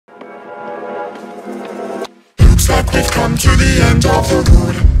We've come to the end of the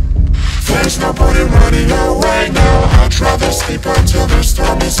road. There's no point in running away now. I'd rather sleep until the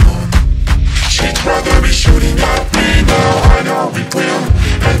storm is gone. She'd rather be shooting at me now. I know we will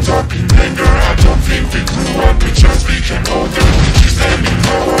end up in anger. I don't think we grew up, we just became older. She's naming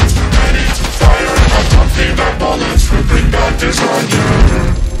her words, ready to fire. I don't think that bullets will bring back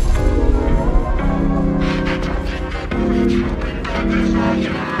desire.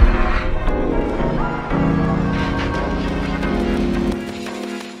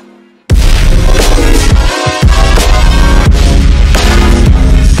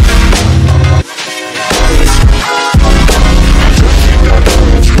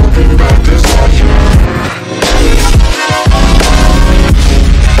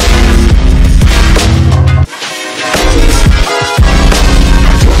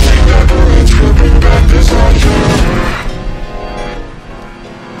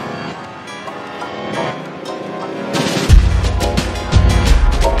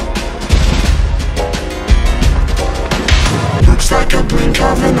 Like a blink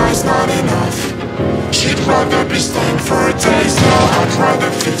of an eye's not enough. She'd rather be staying for a taste now. I'd rather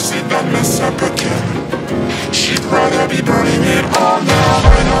fix it than mess up again. She'd rather be burning it all now.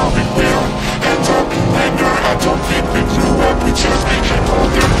 I know we will end up in anger. I don't think we grew up, we just became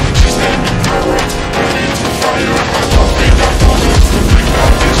older. She's naming her words, ready to fire. I don't think that bullets will bring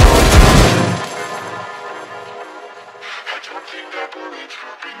back desire. I don't think that bullets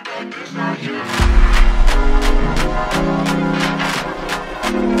will bring back desire.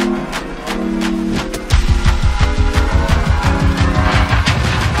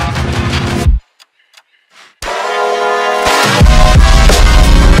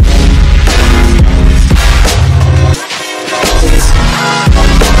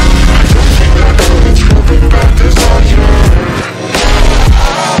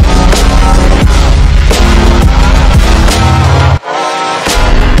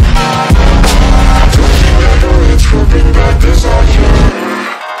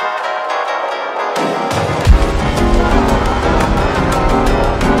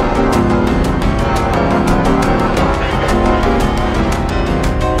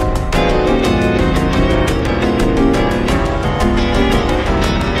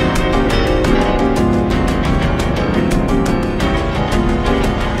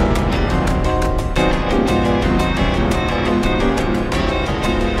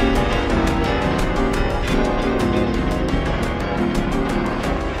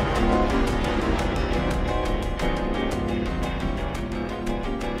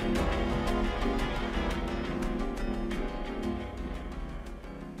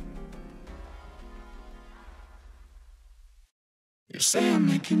 You say I'm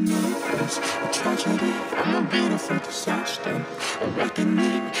making noise, a tragedy, I'm a beautiful disaster, a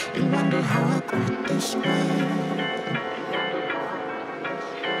reckoning. You wonder how I got this way.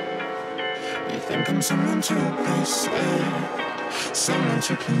 You think I'm someone to be saved, someone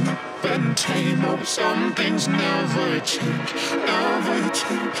to clean up and tame. Oh, some things never change, never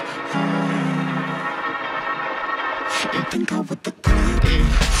change. You think I would look pretty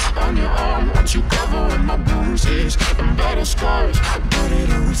on your arm once you cover in my bruises and battle scars, but it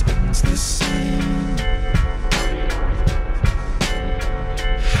always ends the same.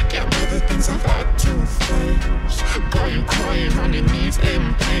 Can't bear the things I've had to face. Got you crying on your knees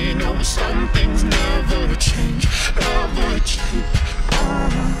in pain. Oh, some things never change, never change.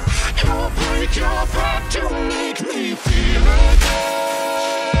 You'll break your back to make me feel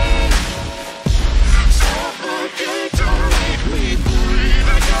again. Suffocate to make me breathe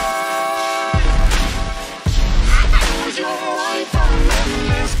again. Lose your life on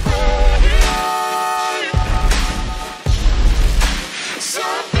endless pain.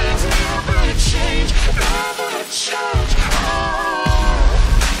 Some things never change, never change.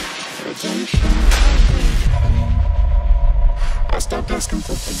 Redemption. I stopped asking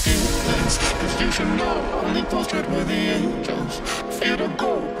for forgiveness, 'cause you should know only those trustworthy angels fear to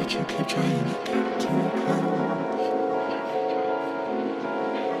go, but you keep trying to get too close.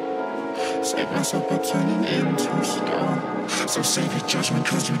 Save myself by turning into stone. So save your judgment,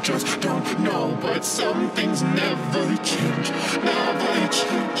 'cause you just don't know. But some things never change, never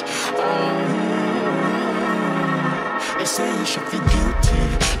change. They say I should feel guilty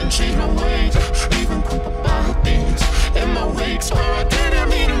and change my ways, even quit my bodies in my wakes where I didn't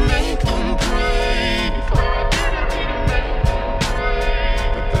mean to make them break.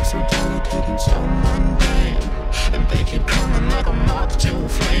 But they're so delicate and so mundane, and they keep coming like a moth to a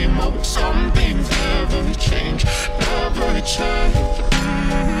flame. Oh, some things never change, never change.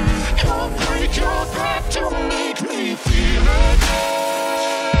 You'll break your back to make me feel again.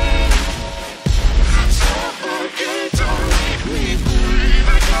 Suffocate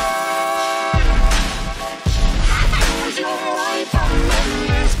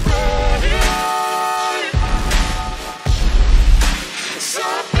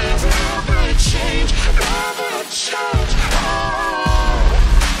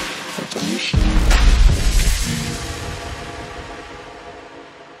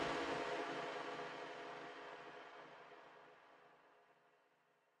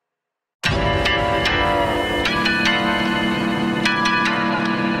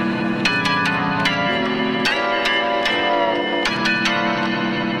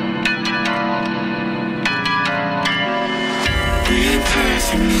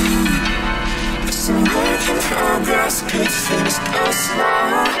It's a work in progress, good things go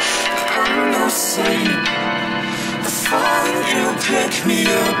slow. I'm no saint. I fall and you pick me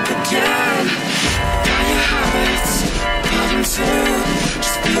up again. Got your habits, got them too.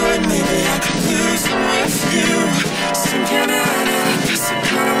 Just feel like maybe I could lose them with you. Sinking in it, I guess I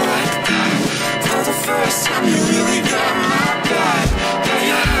kinda like that. For the first time you really got my back. Got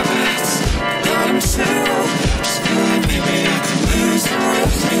your habits, got them too. Just feel like maybe I could lose them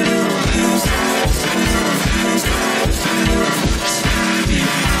with you. Lose them with you, lose them with you. Just feel like maybe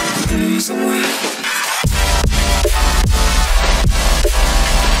I could lose them with you.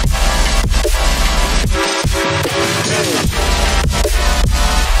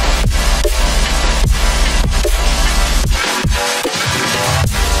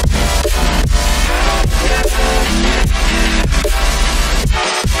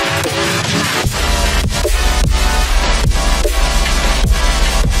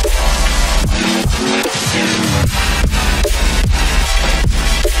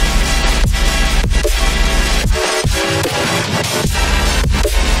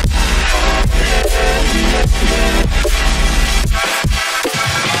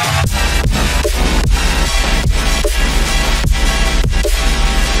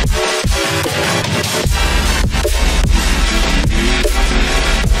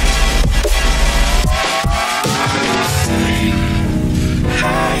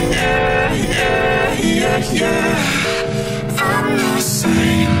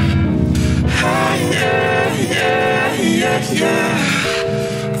 Yeah.